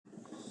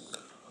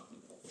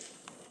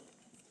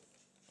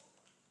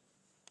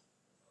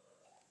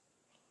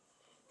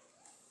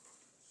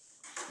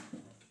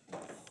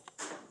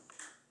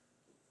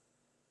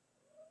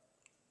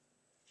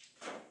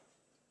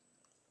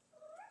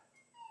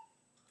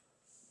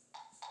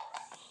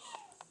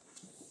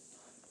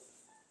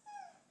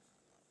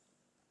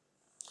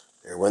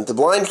There went the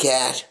blind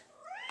cat.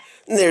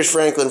 And there's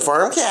Franklin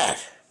Farm Cat.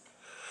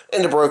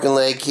 And the broken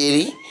leg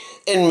kitty.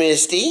 And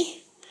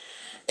Misty.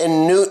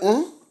 And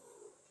Newton.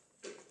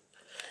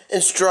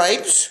 And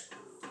Stripes.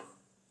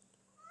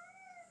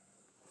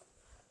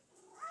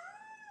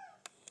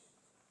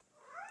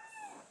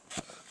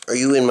 Are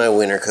you in my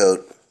winter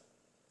coat?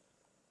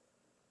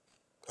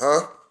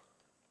 Huh?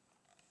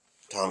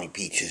 Tommy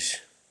Peaches.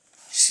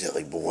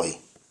 Silly boy.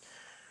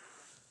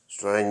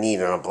 That's what I need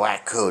on a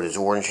black coat is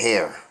orange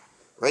hair.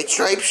 Right,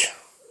 Stripes?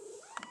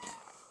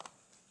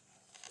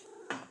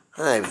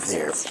 Hi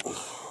there.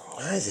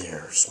 Hi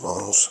there,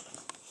 Smalls.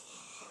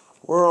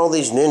 Where are all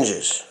these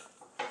ninjas?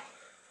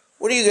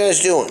 What are you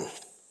guys doing?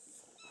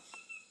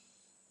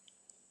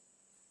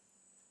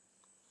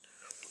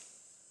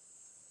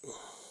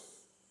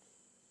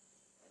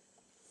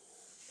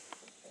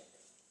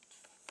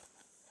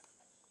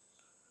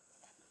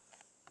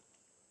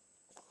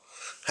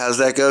 How's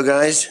that go,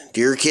 guys?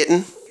 Deer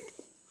kitten?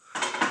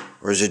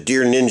 Or is it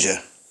deer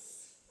ninja?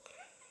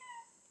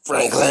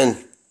 Franklin!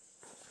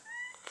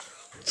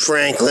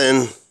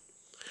 Franklin!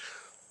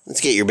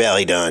 Let's get your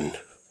belly done.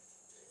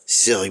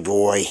 Silly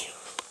boy.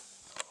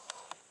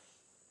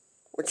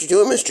 What you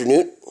doing, Mr.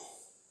 Newt?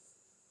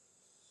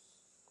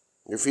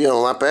 You're feeling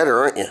a lot better,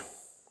 aren't you?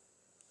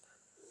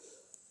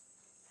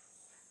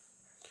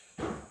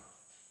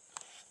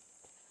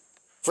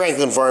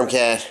 Franklin Farm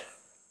Cat.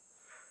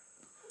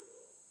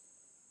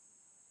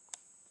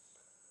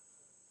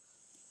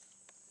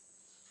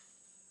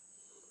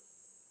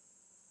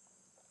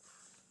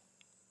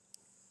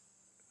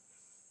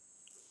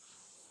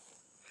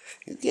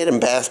 You get him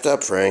bathed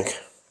up, Frank.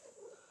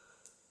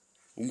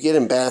 You get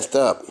him bathed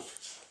up.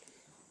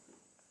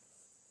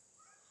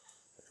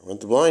 I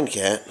want the blind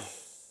cat.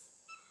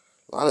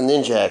 A lot of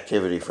ninja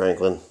activity,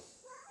 Franklin.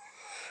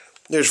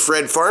 There's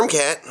Fred Farm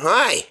Cat.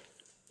 Hi.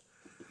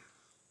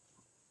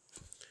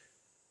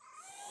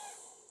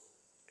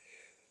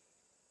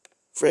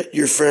 Fred,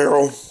 you're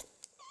feral,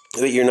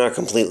 but you're not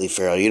completely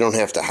feral. You don't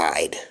have to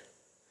hide.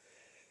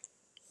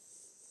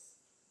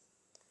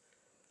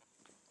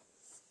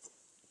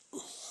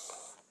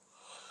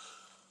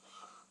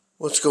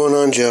 What's going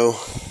on, Joe?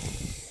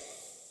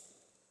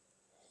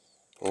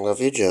 I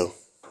love you, Joe.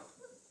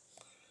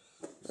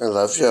 I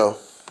love Joe.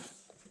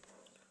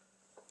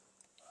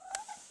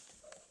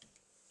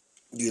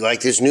 Do you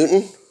like this,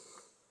 Newton?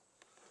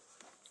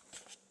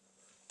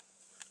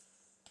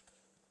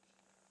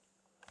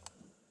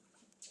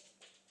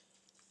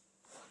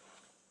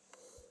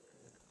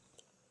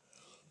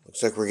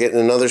 Looks like we're getting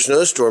another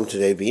snowstorm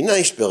today. Be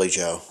nice, Billy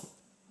Joe.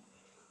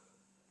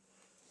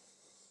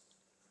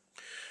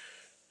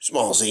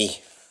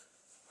 Smallsy.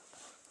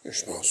 You're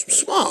Smalls.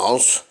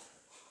 Smalls?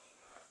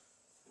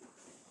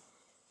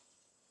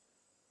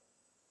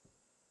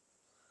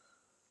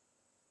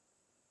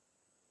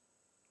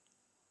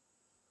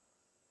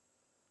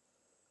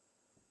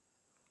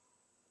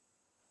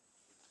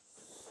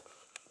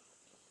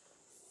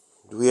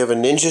 Do we have a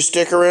ninja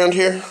stick around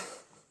here?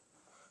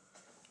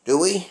 Do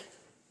we?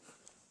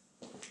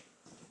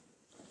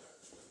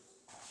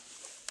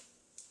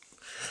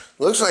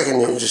 Looks like a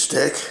ninja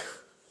stick.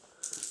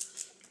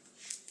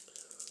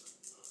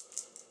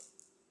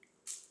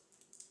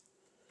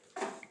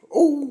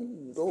 Oh,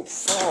 don't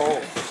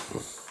fall.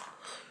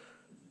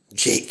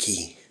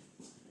 Jakey.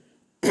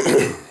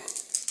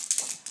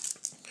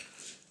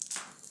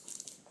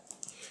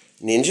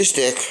 Ninja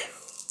stick.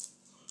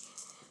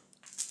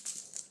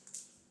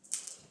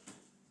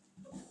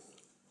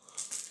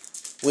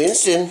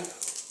 Winston.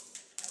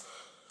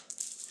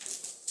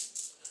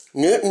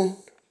 Newton.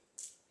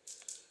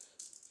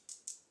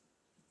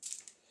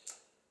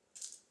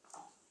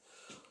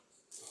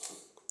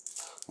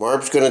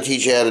 Marb's going to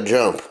teach you how to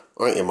jump,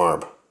 aren't you,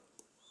 Marb?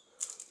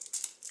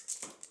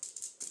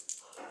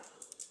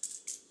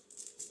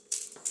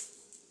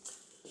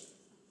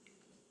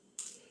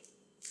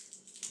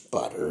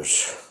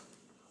 Butters.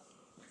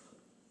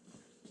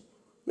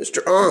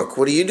 Mr. Onk,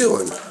 what are you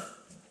doing?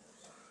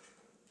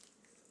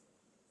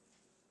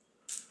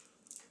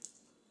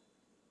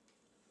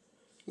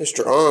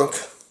 Mr.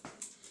 Onk.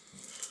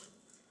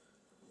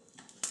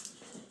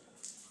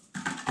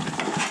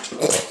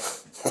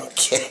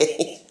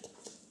 Okay.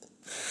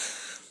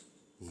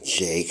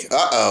 Jake.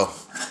 Uh-oh.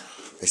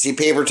 I see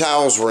paper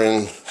towels were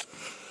in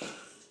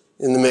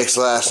the mix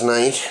last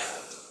night.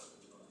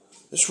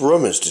 This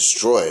room is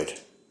destroyed.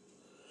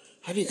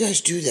 How do you guys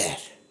do that?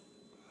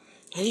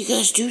 How do you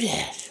guys do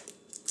that?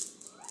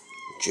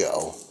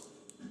 Joe.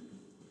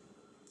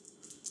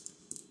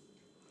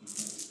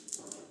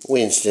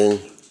 Winston.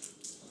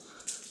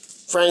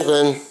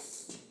 Franklin.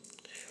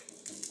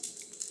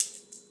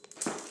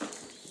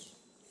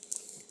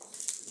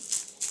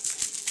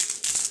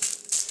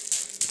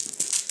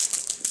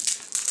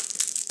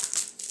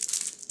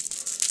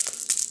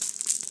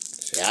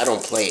 See, I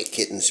don't play at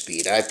kitten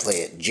speed. I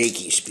play at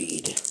Jakey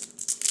speed.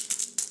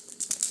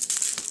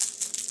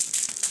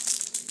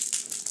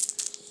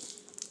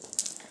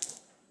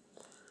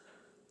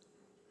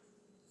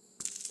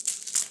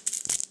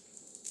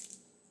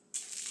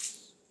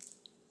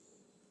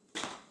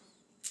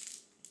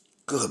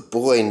 Good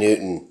boy,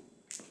 Newton.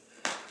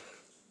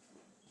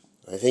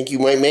 I think you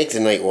might make the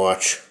night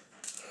watch.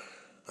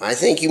 I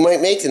think you might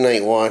make the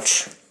night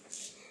watch.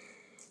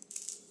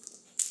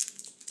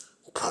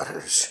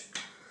 Putters.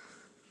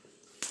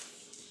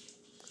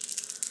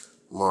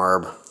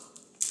 Marb.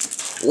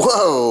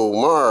 Whoa,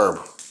 Marb.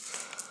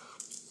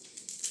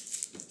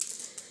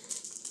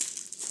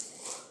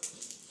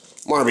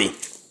 Marby.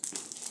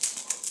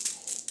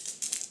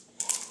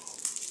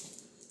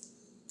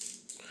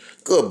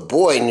 Good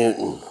boy,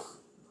 Newton.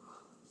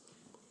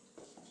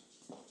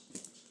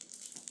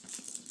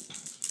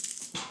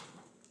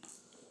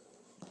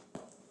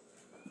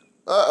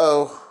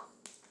 Uh-oh.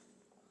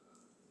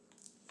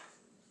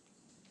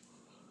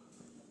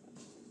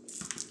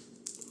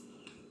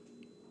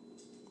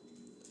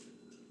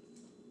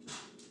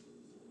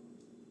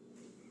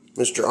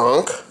 Mr.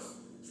 Onk.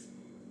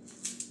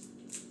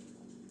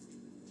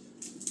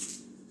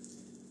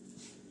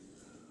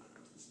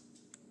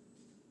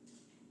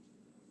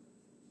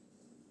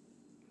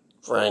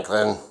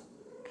 Franklin.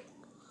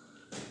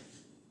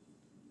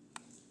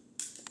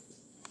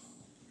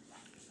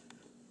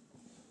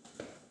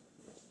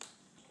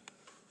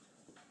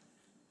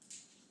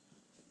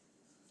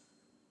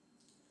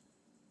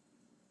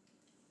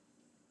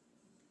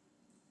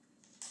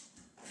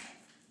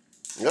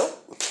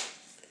 Nope.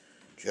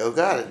 Joe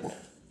got it.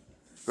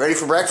 Ready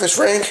for breakfast,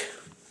 Frank?